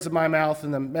Of my mouth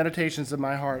and the meditations of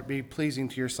my heart be pleasing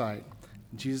to your sight.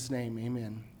 In Jesus' name,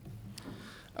 amen.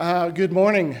 Good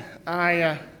morning.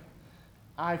 I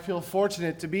feel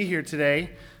fortunate to be here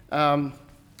today,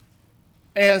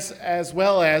 as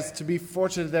well as to be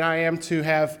fortunate that I am to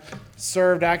have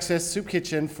served Access Soup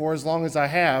Kitchen for as long as I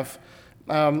have.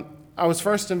 I was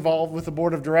first involved with the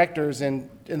board of directors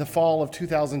in the fall of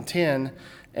 2010,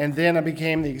 and then I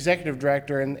became the executive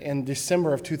director in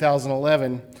December of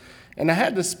 2011. And I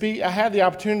had the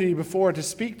opportunity before to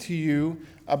speak to you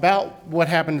about what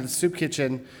happened at the soup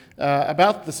kitchen.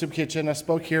 About the soup kitchen, I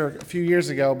spoke here a few years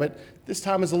ago, but this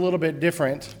time is a little bit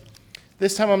different.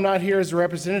 This time I'm not here as a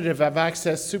representative of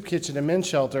Access Soup Kitchen and Men's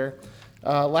Shelter.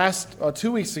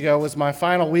 2 weeks ago was my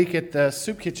final week at the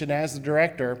soup kitchen as the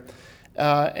director,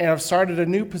 and I've started a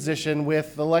new position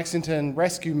with the Lexington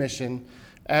Rescue Mission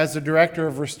as the director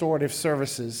of restorative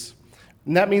services.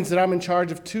 And that means that I'm in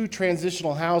charge of 2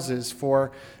 transitional houses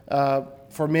for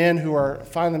men who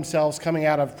find themselves coming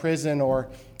out of prison or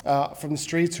from the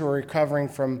streets who are recovering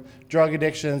from drug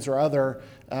addictions or other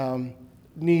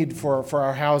need for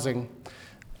our housing.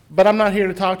 But I'm not here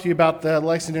to talk to you about the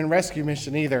Lexington Rescue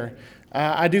Mission either.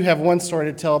 I do have one story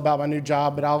to tell about my new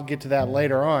job, but I'll get to that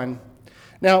later on.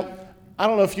 Now, I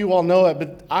don't know if you all know it,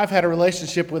 but I've had a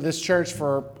relationship with this church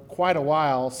for quite a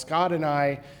while. Scott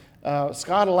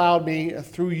allowed me,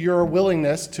 through your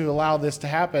willingness to allow this to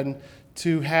happen,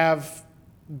 to have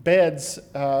beds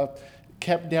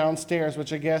kept downstairs,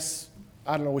 which I guess,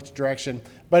 I don't know which direction,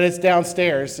 but it's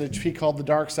downstairs, which he called the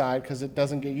dark side because it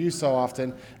doesn't get used so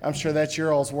often. I'm sure that's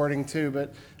your all's wording too,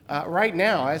 but right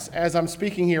now, as I'm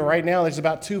speaking here right now, there's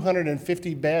about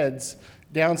 250 beds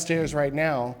downstairs right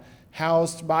now,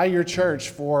 housed by your church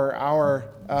for our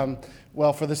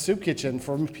for the soup kitchen,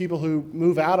 for people who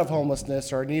move out of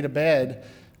homelessness or need a bed.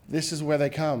 This is where they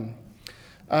come.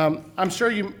 I'm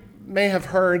sure you may have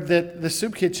heard that the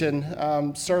soup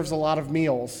kitchen serves a lot of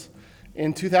meals.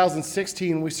 In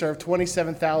 2016, we served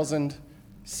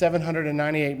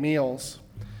 27,798 meals.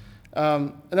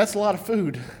 And that's a lot of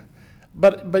food.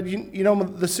 But you know,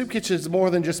 the soup kitchen is more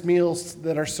than just meals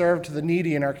that are served to the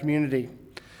needy in our community.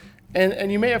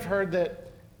 And you may have heard that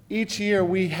each year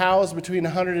we house between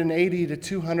 180 to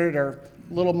 200 or a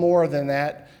little more than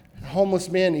that homeless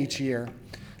men each year.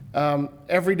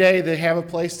 Every day they have a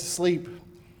place to sleep.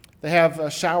 They have a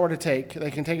shower to take.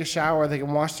 They can take a shower, they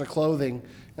can wash their clothing,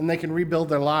 and they can rebuild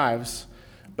their lives.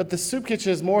 But the soup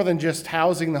kitchen is more than just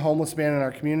housing the homeless men in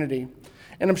our community.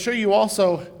 And I'm sure you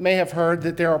also may have heard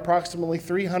that there are approximately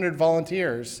 300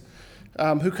 volunteers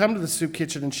who come to the soup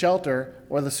kitchen and shelter,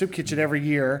 or the soup kitchen every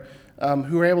year,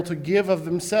 who are able to give of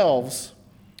themselves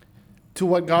to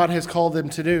what God has called them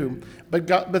to do. But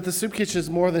the soup kitchen is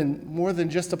more than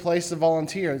just a place to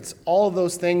volunteer. It's all of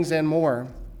those things and more.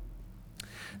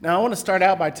 Now, I want to start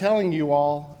out by telling you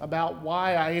all about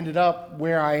why I ended up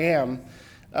where I am.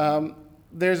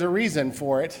 There's a reason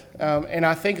for it, and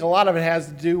I think a lot of it has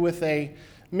to do with a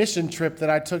mission trip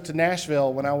that I took to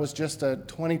Nashville when I was just a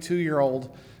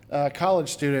 22-year-old college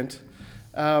student.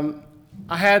 I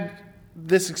had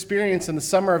this experience in the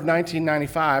summer of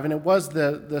 1995, and it was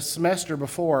the semester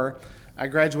before I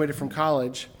graduated from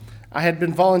college. I had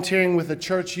been volunteering with a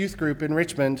church youth group in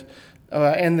Richmond,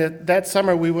 and that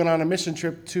summer we went on a mission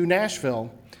trip to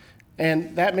Nashville.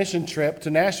 And that mission trip to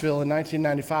Nashville in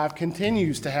 1995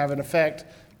 continues to have an effect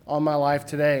on my life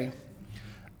today.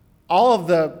 All of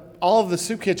the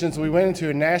soup kitchens we went into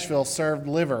in Nashville served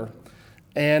liver,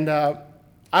 and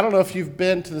I don't know if you've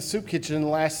been to the soup kitchen in the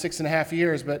last 6.5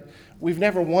 years, but we've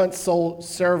never once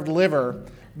served liver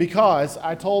because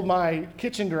I told my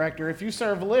kitchen director, if you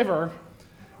serve liver,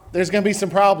 there's going to be some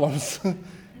problems.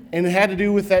 And it had to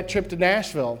do with that trip to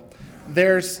Nashville.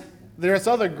 There's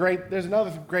another great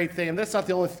thing, and that's not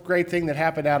the only great thing that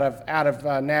happened out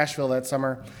of Nashville that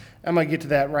summer. I'm going to get to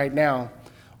that right now.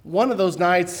 One of those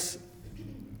nights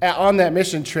on that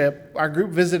mission trip, our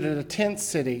group visited a tent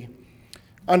city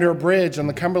under a bridge on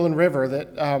the Cumberland River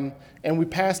and we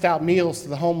passed out meals to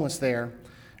the homeless there.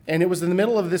 And it was in the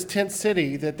middle of this tent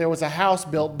city that there was a house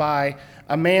built by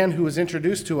a man who was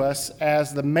introduced to us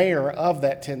as the mayor of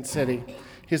that tent city.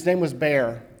 His name was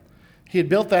Bear. He had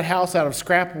built that house out of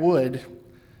scrap wood,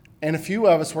 and a few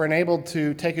of us were enabled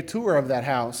to take a tour of that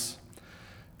house.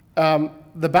 The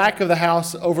back of the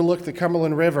house overlooked the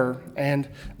Cumberland River, and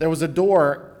there was a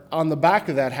door on the back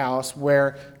of that house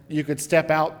where you could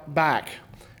step out back.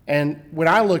 And when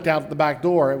I looked out the back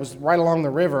door, it was right along the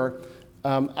river.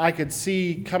 I could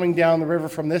see coming down the river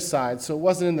from this side. So it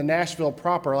wasn't in the Nashville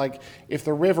proper. Like if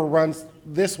the river runs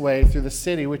this way through the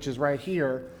city, which is right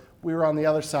here, we were on the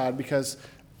other side because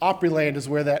Opryland is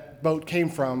where that boat came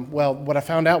from. Well, what I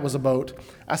found out was a boat.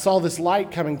 I saw this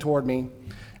light coming toward me,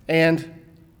 and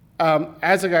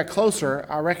as I got closer,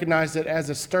 I recognized it as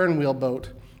a stern wheel boat,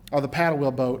 or the paddle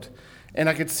wheel boat, and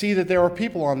I could see that there were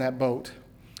people on that boat,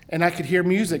 and I could hear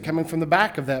music coming from the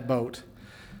back of that boat.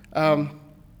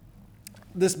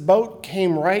 This boat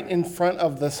came right in front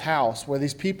of this house where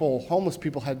these people, homeless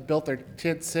people, had built their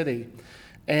tent city,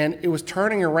 and it was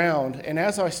turning around, and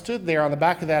as I stood there on the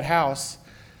back of that house,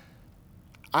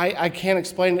 I can't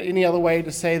explain it any other way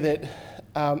to say that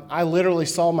I literally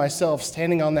saw myself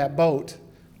standing on that boat,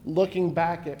 looking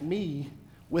back at me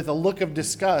with a look of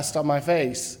disgust on my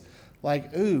face,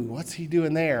 like, ooh, what's he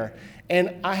doing there?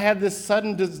 And I had this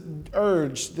sudden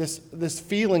urge, this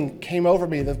feeling came over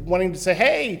me, the wanting to say,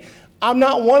 hey, I'm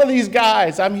not one of these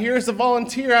guys. I'm here as a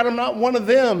volunteer. I'm not one of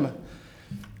them.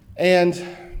 And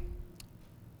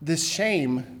this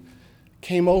shame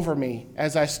came over me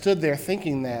as I stood there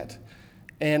thinking that.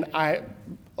 And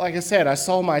like I said, I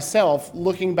saw myself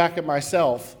looking back at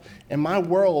myself, and my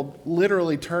world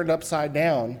literally turned upside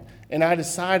down. And I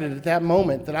decided at that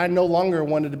moment that I no longer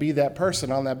wanted to be that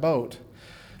person on that boat.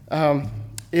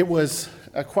 It was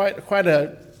quite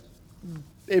a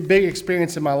big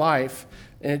experience in my life,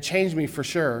 and it changed me for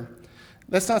sure.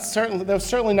 That was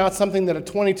certainly not something that a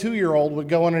 22-year-old would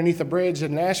go underneath a bridge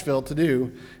in Nashville to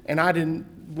do, and I didn't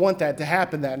want that to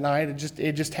happen that night.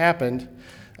 It just happened.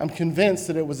 I'm convinced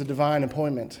that it was a divine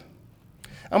appointment.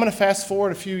 I'm going to fast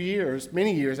forward a few years,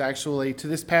 many years actually, to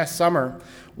this past summer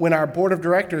when our board of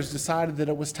directors decided that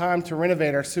it was time to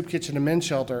renovate our soup kitchen and men's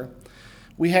shelter.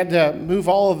 We had to move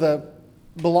all of the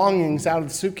belongings out of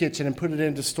the soup kitchen and put it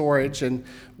into storage, and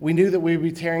we knew that we would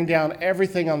be tearing down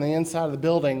everything on the inside of the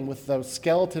building with the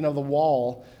skeleton of the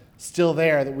wall still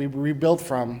there that we rebuilt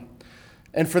from.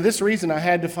 And for this reason, I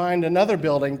had to find another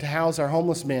building to house our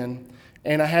homeless men,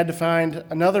 and I had to find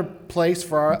another place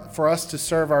for us to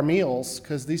serve our meals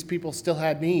because these people still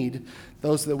had need,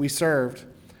 those that we served.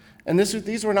 And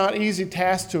these were not easy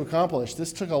tasks to accomplish.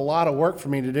 This took a lot of work for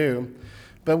me to do.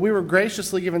 But we were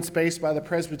graciously given space by the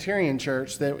Presbyterian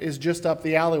Church that is just up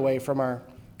the alleyway from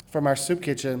our soup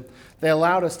kitchen. They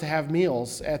allowed us to have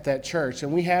meals at that church,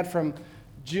 and we had from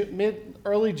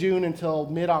early June until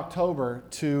mid-October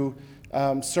to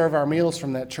serve our meals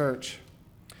from that church.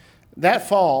 That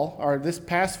fall, or this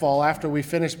past fall, after we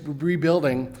finished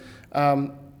rebuilding,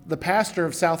 the pastor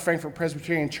of South Frankfort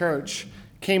Presbyterian Church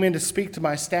came in to speak to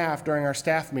my staff during our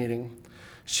staff meeting.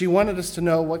 She wanted us to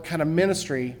know what kind of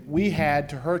ministry we had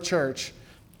to her church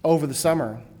over the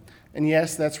summer. And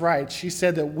yes, that's right. She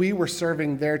said that we were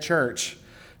serving their church,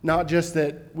 not just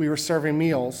that we were serving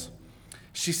meals.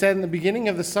 She said in the beginning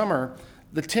of the summer,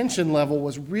 the tension level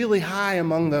was really high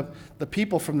among the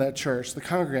people from that church, the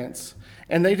congregants.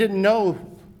 And they didn't know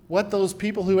what those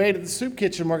people who ate at the soup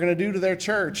kitchen were going to do to their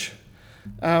church.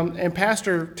 And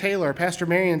Pastor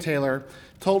Marion Taylor,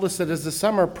 told us that as the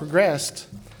summer progressed,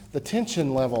 the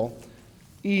tension level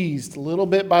eased little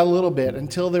bit by little bit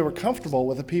until they were comfortable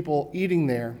with the people eating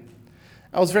there.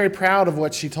 I was very proud of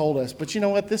what she told us, but you know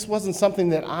what? This wasn't something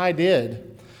that I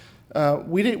did.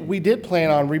 We did plan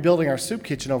on rebuilding our soup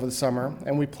kitchen over the summer,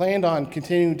 and we planned on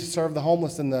continuing to serve the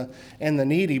homeless and the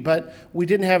needy, but we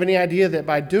didn't have any idea that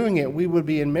by doing it, we would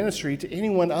be in ministry to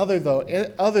anyone other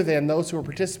than those who were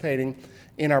participating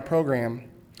in our program.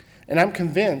 And I'm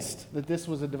convinced that this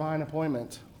was a divine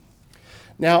appointment.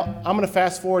 Now, I'm going to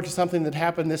fast forward to something that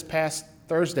happened this past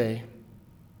Thursday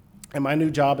at my new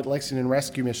job at Lexington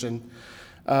Rescue Mission.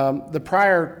 The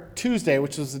prior Tuesday,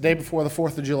 which was the day before the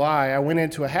 4th of July, I went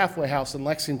into a halfway house in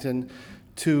Lexington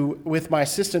with my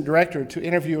assistant director to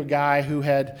interview a guy he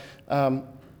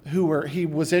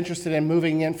was interested in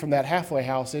moving in from that halfway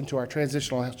house into our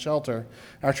transitional shelter,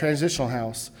 our transitional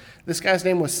house. This guy's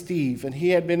name was Steve, and he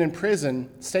had been in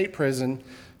prison, state prison,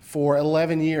 for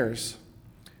 11 years.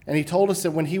 And he told us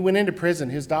that when he went into prison,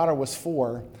 his daughter was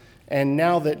 4, and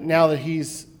now that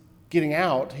he's getting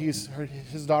out, his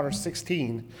daughter's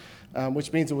 16,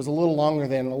 which means it was a little longer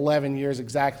than 11 years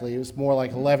exactly. It was more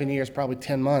like 11 years, probably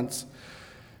 10 months.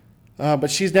 But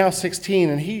she's now 16,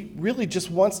 and he really just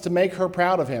wants to make her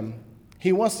proud of him.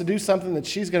 He wants to do something that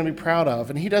she's going to be proud of,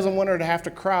 and he doesn't want her to have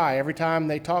to cry every time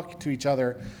they talk to each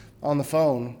other on the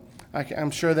phone.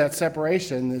 I'm sure that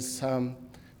separation is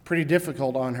pretty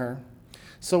difficult on her.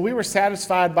 So we were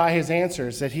satisfied by his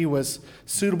answers that he was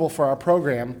suitable for our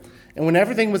program. And when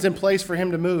everything was in place for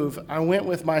him to move, I went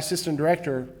with my assistant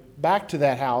director back to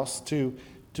that house to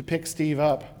pick Steve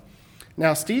up.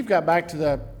 Now, Steve got back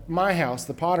to my house,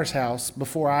 the Potter's house,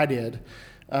 before I did.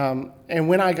 And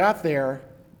when I got there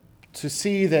to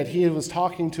see that he was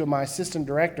talking to my assistant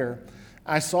director,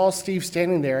 I saw Steve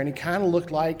standing there, and he kind of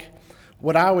looked like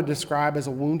what I would describe as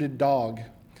a wounded dog.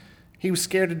 He was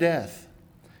scared to death.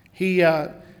 He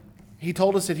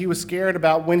told us that he was scared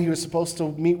about when he was supposed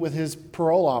to meet with his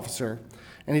parole officer,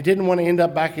 and he didn't want to end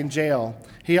up back in jail.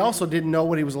 He also didn't know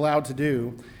what he was allowed to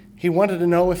do. He wanted to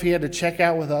know if he had to check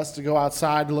out with us to go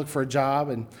outside to look for a job,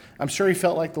 and I'm sure he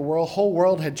felt like the whole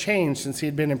world had changed since he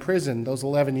had been in prison those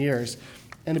 11 years,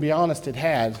 and to be honest, it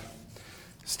had.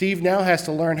 Steve now has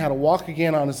to learn how to walk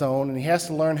again on his own, and he has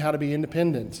to learn how to be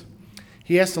independent.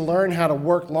 He has to learn how to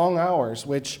work long hours,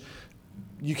 which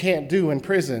you can't do in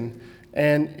prison,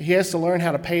 and he has to learn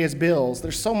how to pay his bills.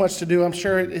 There's so much to do. I'm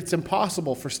sure it's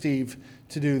impossible for Steve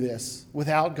to do this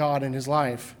without God in his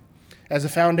life as a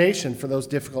foundation for those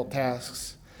difficult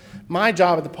tasks. My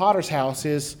job at the Potter's House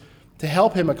is to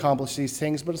help him accomplish these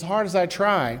things, but as hard as I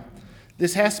try,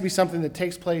 this has to be something that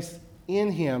takes place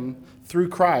in him through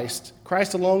Christ.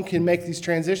 Christ alone can make these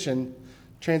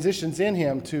transitions in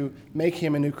him to make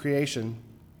him a new creation.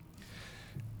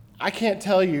 I can't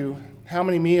tell you how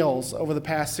many meals over the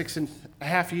past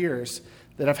 6.5 years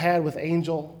that I've had with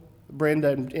Angel,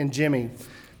 Brenda, and Jimmy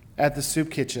at the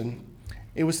soup kitchen.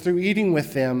 It was through eating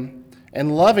with them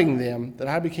and loving them that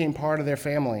I became part of their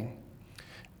family.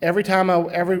 Every time I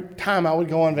would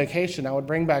go on vacation, I would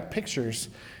bring back pictures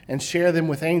and share them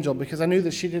with Angel because I knew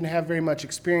that she didn't have very much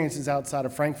experiences outside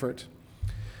of Frankfort.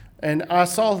 And I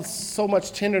saw so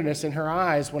much tenderness in her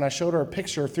eyes when I showed her a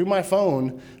picture through my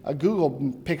phone, a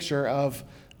Google picture of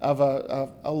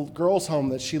a girls' home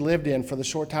that she lived in for the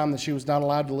short time that she was not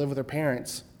allowed to live with her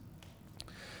parents.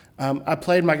 I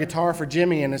played my guitar for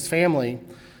Jimmy and his family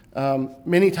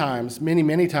many times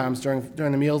during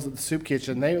the meals at the soup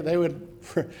kitchen. They would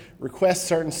request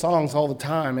certain songs all the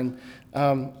time.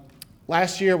 And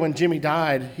last year when Jimmy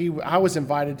died, I was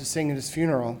invited to sing at his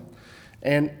funeral.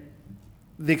 And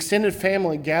the extended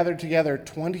family gathered together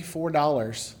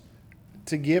 $24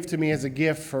 to give to me as a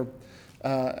gift for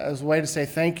as a way to say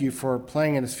thank you for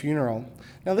playing at his funeral.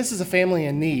 Now, this is a family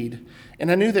in need,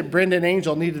 and I knew that Brenda and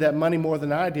Angel needed that money more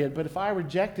than I did, but if I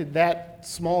rejected that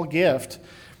small gift,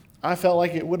 I felt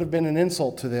like it would have been an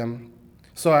insult to them,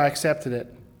 so I accepted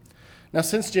it. Now,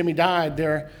 since Jimmy died,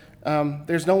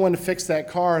 there's no one to fix that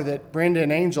car that Brenda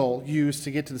and Angel used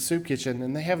to get to the soup kitchen,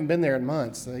 and they haven't been there in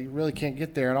months. They really can't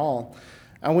get there at all.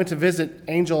 I went to visit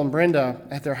Angel and Brenda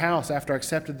at their house after I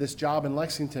accepted this job in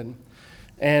Lexington,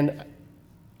 and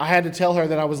I had to tell her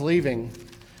that I was leaving,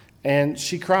 and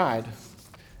she cried,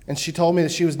 and she told me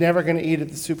that she was never going to eat at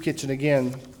the soup kitchen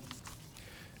again,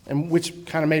 and which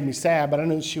kind of made me sad, but I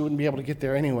knew she wouldn't be able to get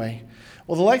there anyway.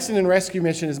 Well, the Lexington Rescue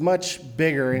Mission is much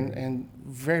bigger and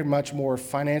very much more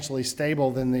financially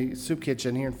stable than the soup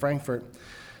kitchen here in Frankfort.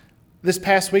 This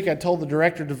past week, I told the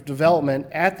director of development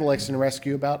at the Lexington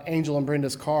Rescue about Angel and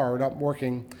Brenda's car not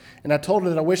working, and I told her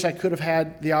that I wish I could have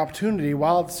had the opportunity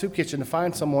while at the soup kitchen to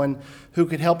find someone who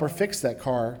could help her fix that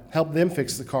car, help them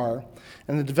fix the car.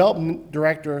 And the development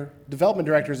director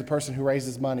is the person who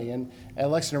raises money, and at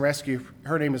Lexington Rescue,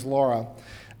 her name is Laura.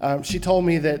 She told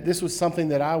me that this was something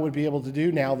that I would be able to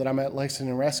do now that I'm at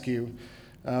Lexington Rescue.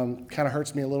 Kind of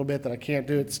hurts me a little bit that I can't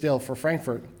do it still for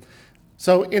Frankfort.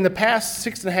 So in the past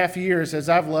 6.5 years, as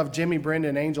I've loved Jimmy, Brenda,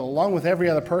 and Angel, along with every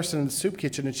other person in the soup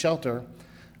kitchen and shelter,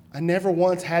 I never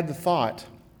once had the thought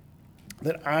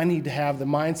that I need to have the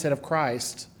mindset of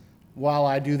Christ while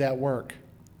I do that work.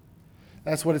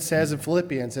 That's what it says in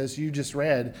Philippians, as you just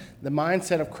read. The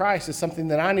mindset of Christ is something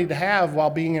that I need to have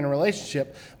while being in a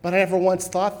relationship, but I never once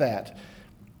thought that.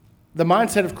 The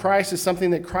mindset of Christ is something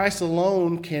that Christ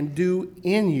alone can do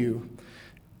in you,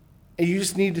 and you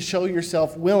just need to show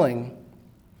yourself willing.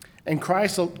 And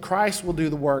Christ will do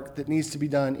the work that needs to be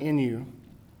done in you.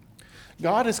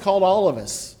 God has called all of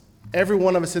us, every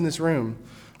one of us in this room,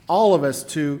 all of us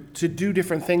to do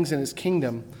different things in his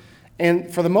kingdom.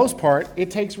 And for the most part, it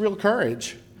takes real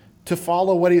courage to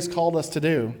follow what he's called us to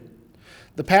do.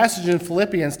 The passage in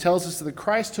Philippians tells us that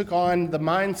Christ took on the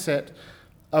mindset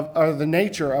of the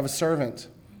nature of a servant.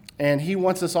 And he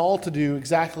wants us all to do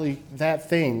exactly that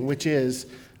thing, which is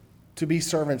to be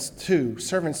servants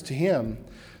to him.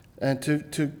 And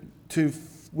to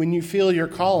when you feel your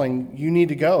calling, you need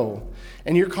to go.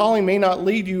 And your calling may not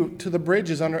lead you to the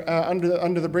bridges under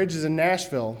the bridges in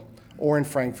Nashville or in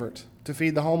Frankfort to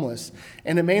feed the homeless.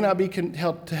 And it may not be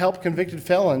to help convicted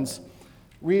felons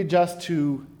readjust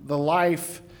to the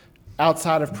life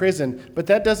outside of prison. But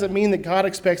that doesn't mean that God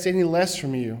expects any less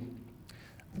from you.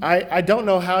 I don't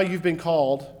know how you've been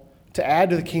called to add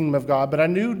to the kingdom of God, but I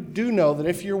do know that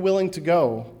if you're willing to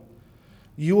go,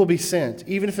 you will be sent,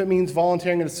 even if it means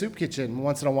volunteering at a soup kitchen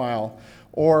once in a while,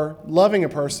 or loving a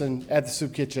person at the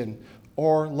soup kitchen,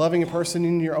 or loving a person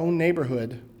in your own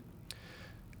neighborhood.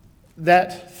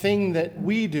 That thing that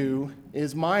we do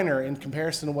is minor in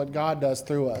comparison to what God does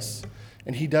through us,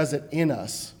 and he does it in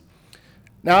us.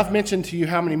 Now, I've mentioned to you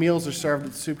how many meals are served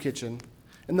at the soup kitchen,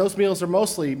 and those meals are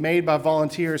mostly made by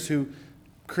volunteers who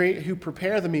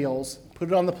prepare the meals, put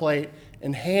it on the plate,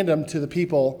 and hand them to the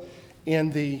people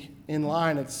in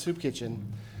line at the soup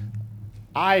kitchen.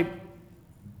 I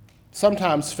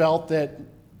sometimes felt that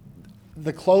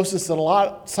the closest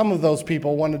that some of those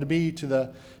people wanted to be to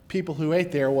the people who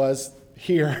ate there was,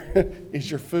 here is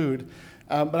your food.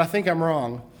 But I think I'm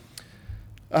wrong.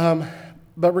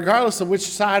 But regardless of which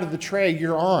side of the tray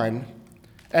you're on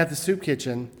at the soup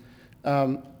kitchen,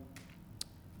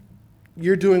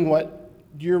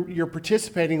 you're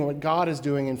participating in what God is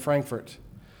doing in Frankfort.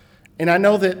 And I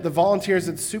know that the volunteers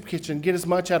at the soup kitchen get as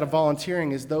much out of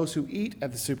volunteering as those who eat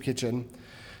at the soup kitchen.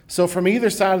 So from either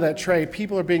side of that tray,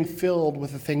 people are being filled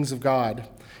with the things of God.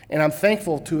 And I'm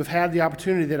thankful to have had the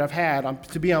opportunity that I've had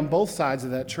to be on both sides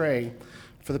of that tray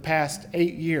for the past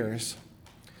 8 years.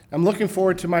 I'm looking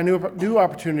forward to my new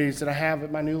opportunities that I have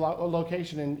at my new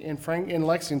location in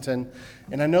Lexington,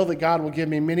 and I know that God will give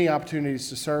me many opportunities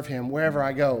to serve him wherever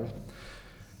I go.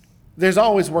 There's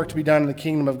always work to be done in the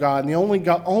kingdom of God, and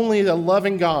only the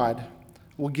loving God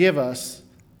will give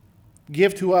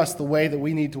to us the way that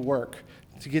we need to work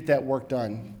to get that work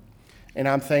done. And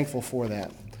I'm thankful for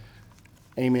that.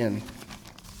 Amen.